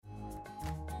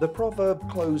The proverb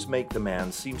 "clothes make the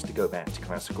man" seems to go back to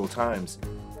classical times.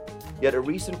 Yet a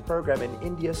recent program in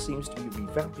India seems to be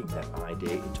revamping that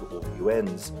idea into all new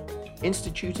ends,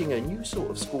 instituting a new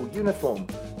sort of school uniform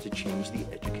to change the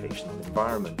educational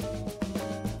environment.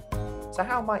 So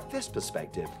how might this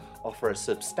perspective offer a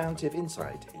substantive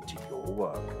insight into your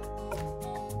work?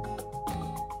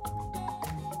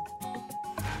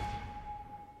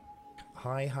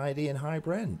 Hi Heidi and hi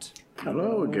Brent.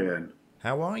 Hello again.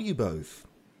 How are you both?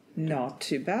 Not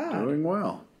too bad. Doing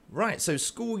well. Right, so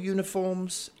school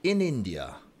uniforms in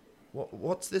India.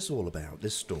 What's this all about,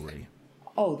 this story?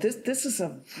 Oh, this is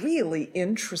a really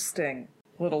interesting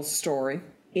little story.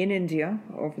 In India,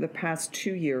 over the past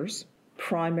 2 years,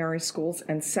 primary schools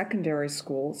and secondary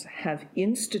schools have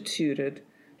instituted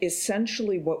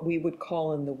essentially what we would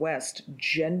call in the West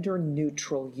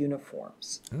gender-neutral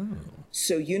uniforms. Oh.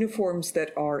 So uniforms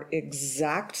that are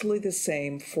exactly the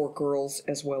same for girls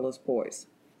as well as boys.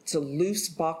 It's a loose,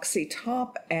 boxy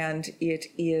top, and it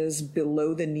is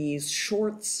below-the-knees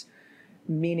shorts,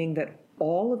 meaning that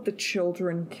all of the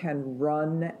children can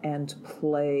run and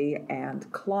play and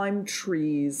climb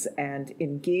trees and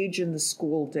engage in the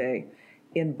school day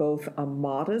in both a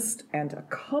modest and a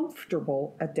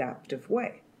comfortable, adaptive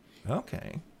way.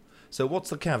 Okay. So what's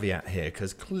the caveat here?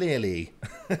 Because clearly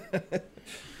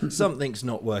something's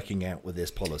not working out with this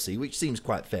policy, which seems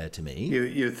quite fair to me.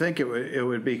 You think it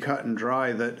would be cut and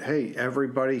dry that, hey,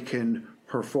 everybody can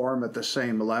perform at the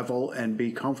same level and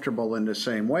be comfortable in the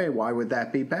same way. Why would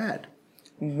that be bad?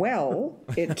 Well,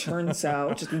 it turns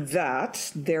out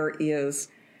that there is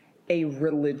a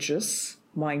religious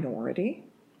minority,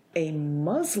 a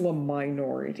Muslim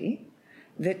minority,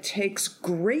 that takes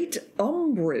great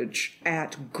umbrage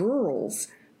at girls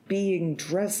being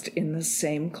dressed in the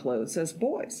same clothes as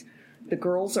boys. The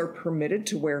girls are permitted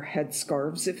to wear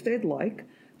headscarves if they'd like.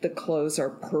 The clothes are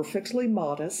perfectly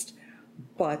modest,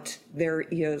 but there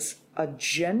is a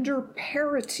gender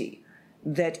parity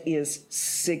that is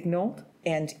signaled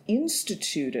and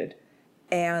instituted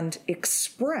and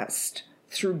expressed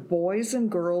through boys and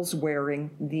girls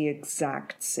wearing the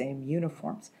exact same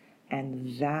uniforms.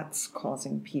 And that's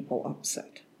causing people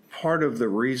upset. Part of the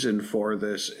reason for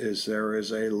this is there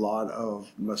is a lot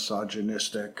of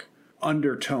misogynistic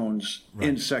undertones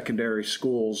in secondary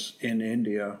schools in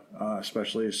India,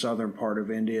 especially the southern part of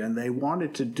India. And they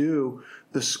wanted to do,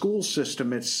 the school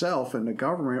system itself and the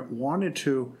government wanted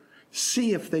to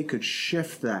see if they could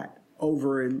shift that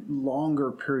over a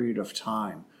longer period of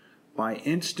time by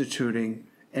instituting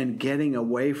and getting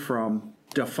away from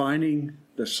defining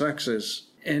the sexes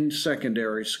in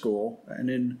secondary school and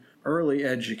in early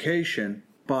education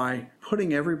by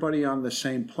putting everybody on the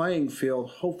same playing field.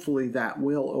 Hopefully that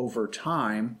will, over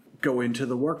time, go into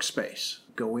the workspace,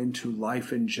 go into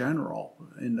life in general,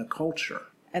 in the culture.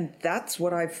 And that's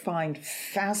what I find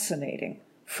fascinating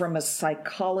from a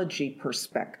psychology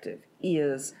perspective,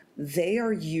 is they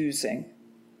are using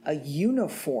a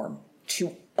uniform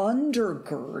to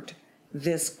undergird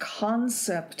this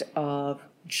concept of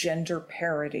gender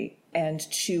parity and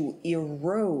to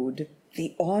erode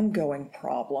the ongoing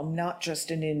problem, not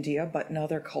just in India, but in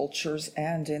other cultures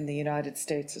and in the United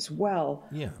States as well,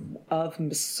 of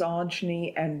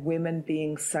misogyny and women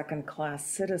being second-class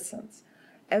citizens.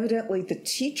 Evidently, the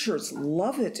teachers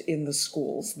love it in the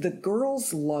schools. The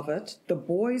girls love it. The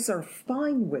boys are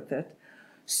fine with it.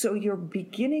 So you're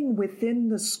beginning within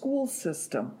the school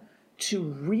system to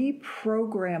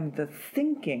reprogram the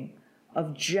thinking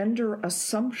of gender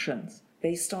assumptions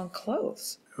based on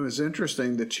clothes. It was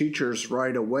interesting. The teachers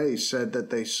right away said that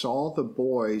they saw the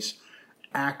boys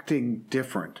acting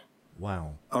different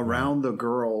around the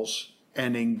girls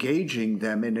and engaging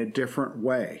them in a different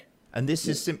way. And this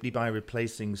is simply by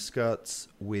replacing skirts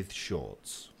with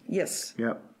shorts? Yes.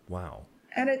 Yep. Wow.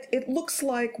 And it looks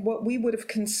like what we would have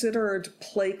considered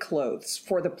play clothes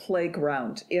for the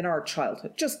playground in our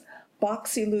childhood. Just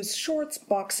boxy loose shorts,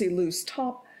 boxy loose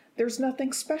top. There's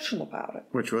nothing special about it.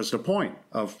 Which was the point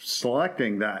of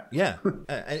selecting that. Yeah.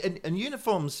 and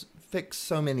uniforms fix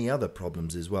so many other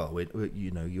problems as well.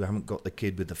 You haven't got the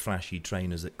kid with the flashy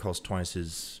trainers that cost twice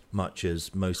as much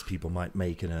as most people might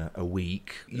make in a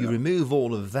week. You remove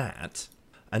all of that,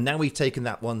 and now we've taken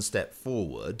that one step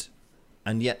forward.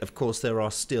 And yet, of course, there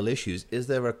are still issues. Is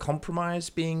there a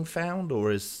compromise being found,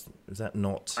 or is that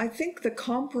not? I think the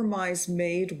compromise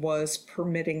made was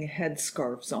permitting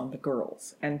headscarves on the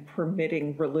girls and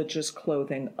permitting religious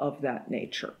clothing of that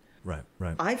nature. Right.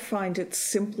 I find it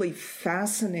simply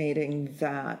fascinating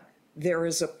that there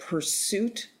is a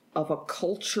pursuit of a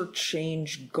culture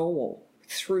change goal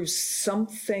through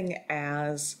something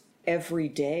as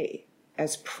everyday,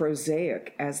 as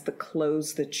prosaic as the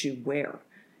clothes that you wear.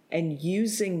 and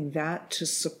using that to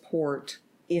support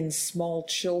in small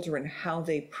children how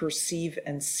they perceive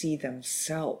and see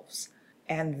themselves.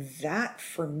 And that,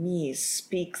 for me,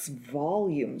 speaks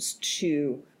volumes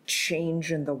to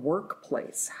change in the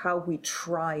workplace, how we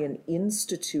try and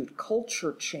institute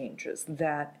culture changes,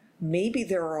 that maybe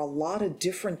there are a lot of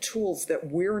different tools that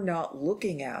we're not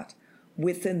looking at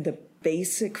within the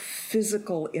basic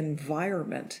physical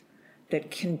environment that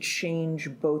can change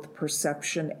both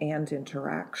perception and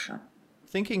interaction.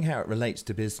 Thinking how it relates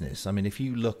to business, I mean, if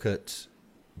you look at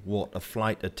what a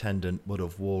flight attendant would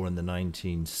have worn in the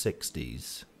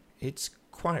 1960s, it's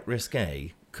quite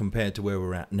risque compared to where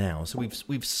we're at now. So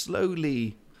we've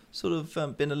slowly sort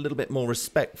of been a little bit more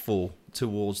respectful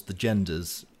towards the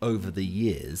genders over the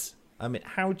years. I mean,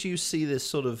 how do you see this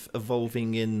sort of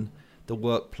evolving in the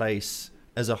workplace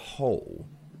as a whole?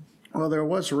 Well, there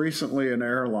was recently an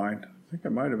airline, I think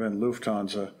it might have been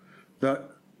Lufthansa, that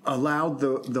allowed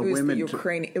the women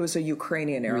It was a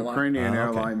Ukrainian airline.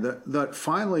 Airline that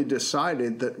finally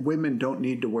decided that women don't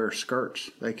need to wear skirts.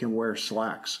 They can wear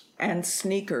slacks. And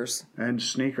sneakers.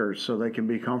 So they can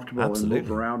be comfortable Absolutely. and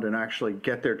move around and actually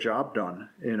get their job done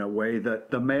in a way that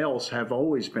the males have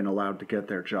always been allowed to get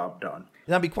their job done.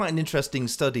 That'd be quite an interesting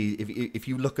study if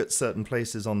you look at certain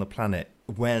places on the planet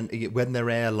when their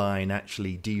airline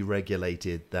actually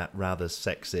deregulated that rather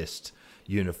sexist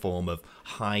uniform of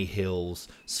high heels,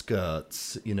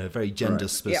 skirts, very gender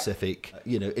specific,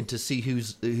 and to see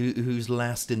who's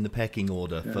last in the pecking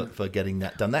order for getting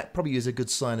that done. That probably is a good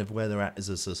sign of where they're at as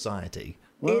a society.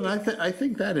 Well, I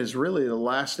think that is really the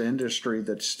last industry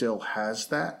that still has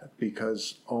that,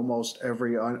 because almost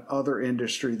every other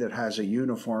industry that has a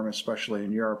uniform, especially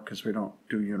in Europe, because we don't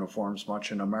do uniforms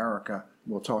much in America,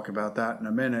 we'll talk about that in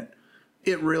a minute.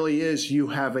 It really is, you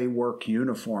have a work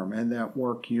uniform, and that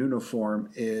work uniform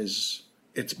it's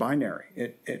binary.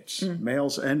 It's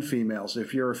males and females.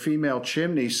 If you're a female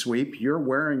chimney sweep, you're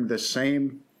wearing the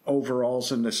same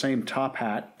overalls and the same top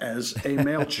hat as a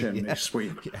male chimney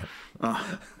sweep,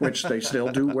 which they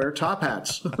still do wear top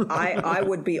hats. I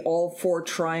would be all for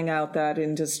trying out that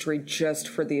industry just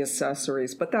for the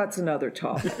accessories, but that's another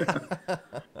topic.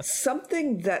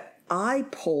 Something that I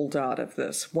pulled out of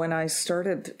this when I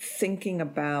started thinking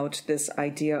about this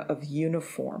idea of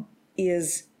uniform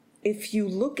is, if you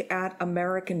look at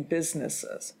American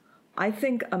businesses, I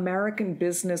think American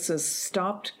businesses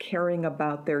stopped caring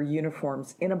about their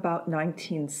uniforms in about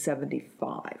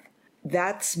 1975.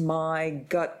 That's my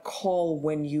gut call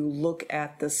when you look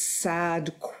at the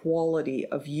sad quality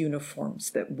of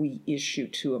uniforms that we issue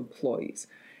to employees.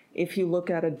 If you look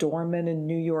at a doorman in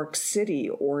New York City,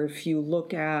 or if you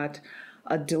look at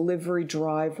a delivery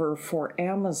driver for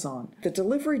Amazon, the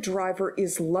delivery driver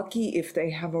is lucky if they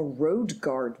have a road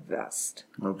guard vest.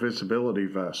 A visibility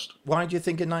vest. Why do you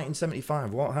think in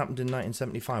 1975? What happened in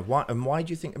 1975? Why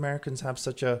do you think Americans have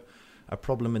such a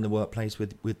problem in the workplace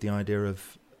with the idea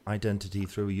of identity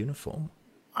through a uniform?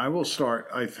 I will start.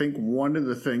 I think one of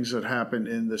the things that happened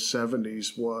in the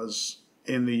 70s was,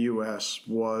 in the U.S.,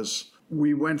 was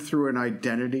we went through an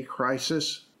identity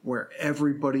crisis where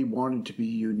everybody wanted to be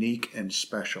unique and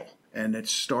special. And it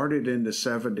started in the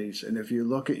 70s. And if you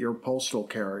look at your postal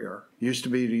carrier, used to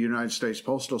be the United States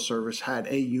Postal Service had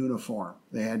a uniform.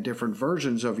 They had different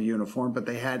versions of a uniform, but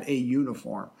they had a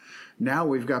uniform. Now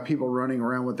we've got people running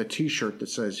around with a T-shirt that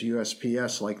says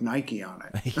USPS like Nike on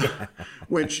it,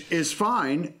 which is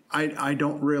fine. I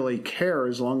don't really care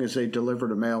as long as they deliver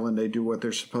the mail and they do what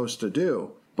they're supposed to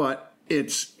do. But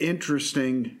it's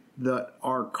interesting that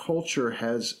our culture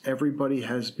everybody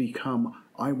has become,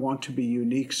 I want to be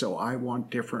unique, so I want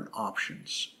different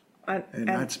options. And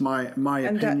that's my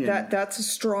opinion. That's a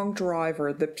strong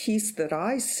driver. The piece that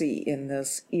I see in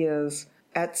this is,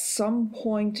 at some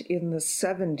point in the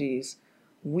 70s,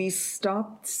 we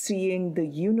stopped seeing the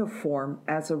uniform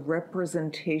as a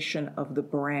representation of the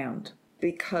brand.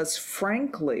 Because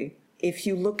frankly, if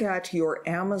you look at your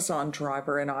Amazon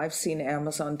driver, and I've seen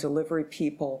Amazon delivery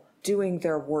people doing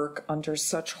their work under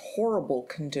such horrible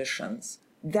conditions,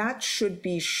 that should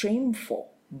be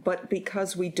shameful. But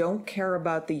because we don't care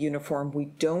about the uniform, we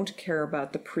don't care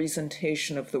about the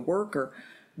presentation of the worker,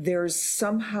 there's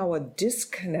somehow a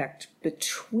disconnect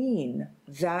between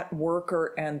that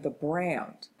worker and the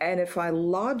brand. And if I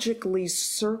logically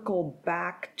circle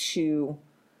back to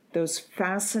those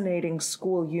fascinating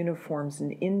school uniforms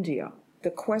in India,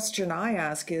 the question I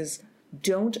ask is,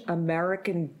 don't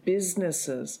American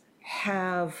businesses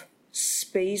have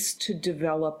space to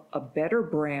develop a better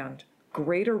brand,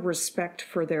 greater respect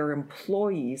for their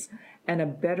employees, and a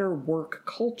better work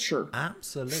culture?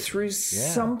 Absolutely. Through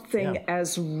something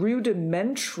as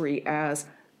rudimentary as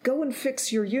go and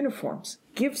fix your uniforms.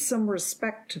 Give some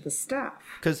respect to the staff.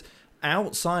 Because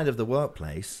outside of the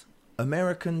workplace,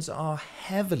 Americans are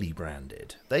heavily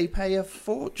branded. They pay a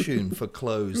fortune for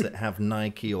clothes that have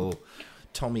Nike or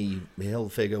Tommy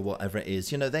Hilfiger, whatever it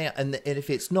is. You know, and if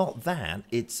it's not that,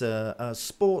 it's a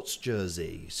sports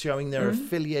jersey showing their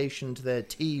affiliation to their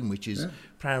team, which is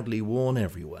proudly worn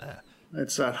everywhere.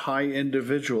 It's that high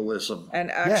individualism. And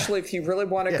actually, if you really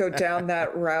want to go down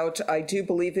that route, I do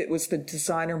believe it was the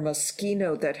designer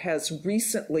Moschino that has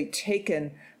recently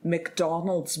taken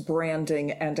McDonald's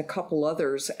branding and a couple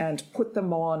others and put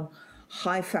them on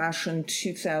high fashion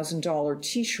 $2,000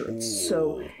 t-shirts.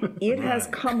 So it has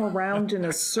come around in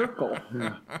a circle.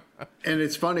 Yeah. And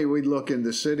it's funny, we look in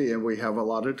the city and we have a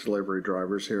lot of delivery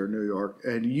drivers here in New York,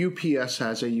 and UPS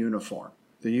has a uniform.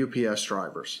 The UPS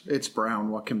drivers. It's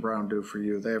brown. What can brown do for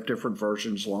you? They have different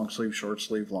versions, long sleeve, short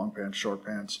sleeve, long pants, short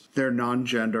pants. They're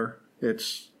non-gender.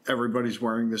 It's everybody's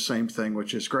wearing the same thing,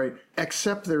 which is great,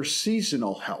 except their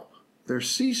seasonal help. Their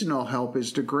seasonal help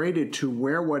is degraded to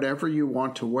wear whatever you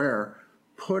want to wear,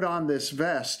 put on this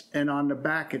vest, and on the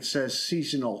back it says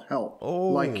seasonal help. Oh,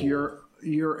 like you're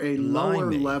a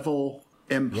lower level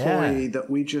employee that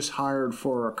we just hired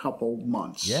for a couple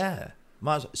months. Yeah.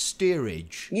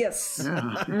 Steerage. Yes.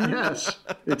 Yeah. Yes.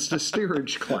 It's the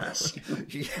steerage class.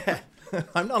 Yeah.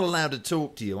 I'm not allowed to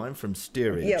talk to you. I'm from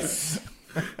steerage. Yes.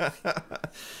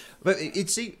 But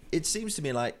it seems to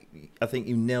me like, I think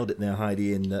you nailed it there,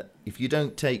 Heidi, in that if you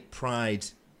don't take pride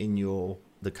in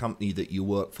the company that you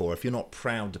work for, if you're not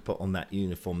proud to put on that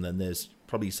uniform, then there's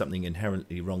probably something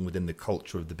inherently wrong within the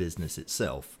culture of the business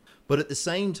itself. But at the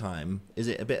same time, is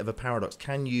it a bit of a paradox?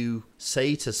 Can you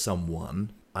say to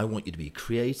someone, I want you to be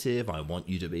creative, I want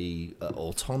you to be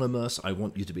autonomous, I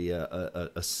want you to be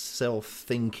a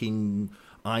self-thinking,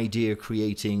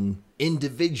 idea-creating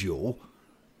individual,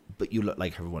 but you look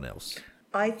like everyone else?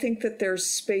 I think that there's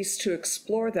space to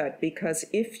explore that, because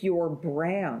if your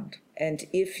brand and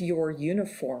if your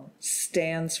uniform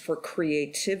stands for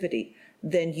creativity,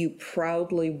 then you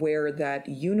proudly wear that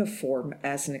uniform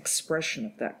as an expression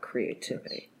of that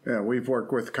creativity. Yeah, we've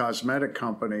worked with cosmetic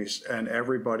companies, and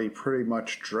everybody pretty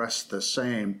much dressed the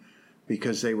same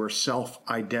because they were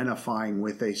self-identifying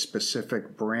with a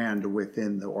specific brand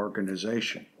within the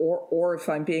organization. Or if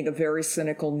I'm being a very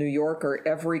cynical New Yorker,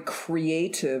 every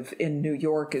creative in New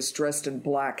York is dressed in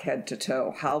black head to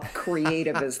toe. How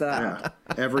creative is that? Yeah.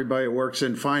 Everybody who works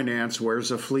in finance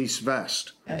wears a fleece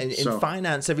vest. In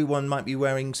finance, everyone might be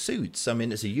wearing suits. I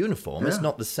mean, it's a uniform. It's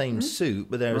not the same suit,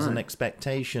 but there is an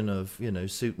expectation of,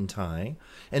 suit and tie.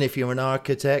 And if you're an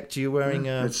architect, you're wearing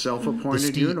it's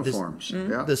self-appointed uniforms.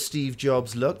 The Steve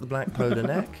Jobs look, the black polo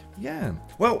neck. Yeah.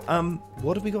 Well,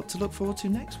 what have we got to look forward to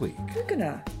next week? We're going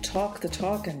to talk the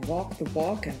talk and walk the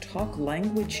walk and talk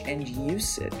language and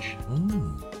usage.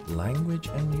 Language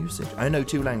and usage. I know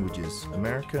 2 languages,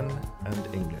 American and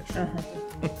English.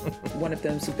 One of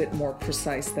them's a bit more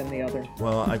precise than the other.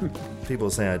 Well,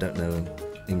 people say I don't know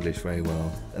English very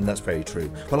well, and that's very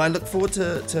true. Well, I look forward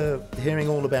to hearing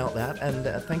all about that, and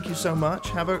thank you so much.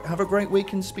 Have a great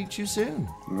week, and speak to you soon.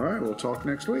 All right, we'll talk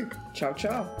next week. Ciao,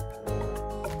 ciao.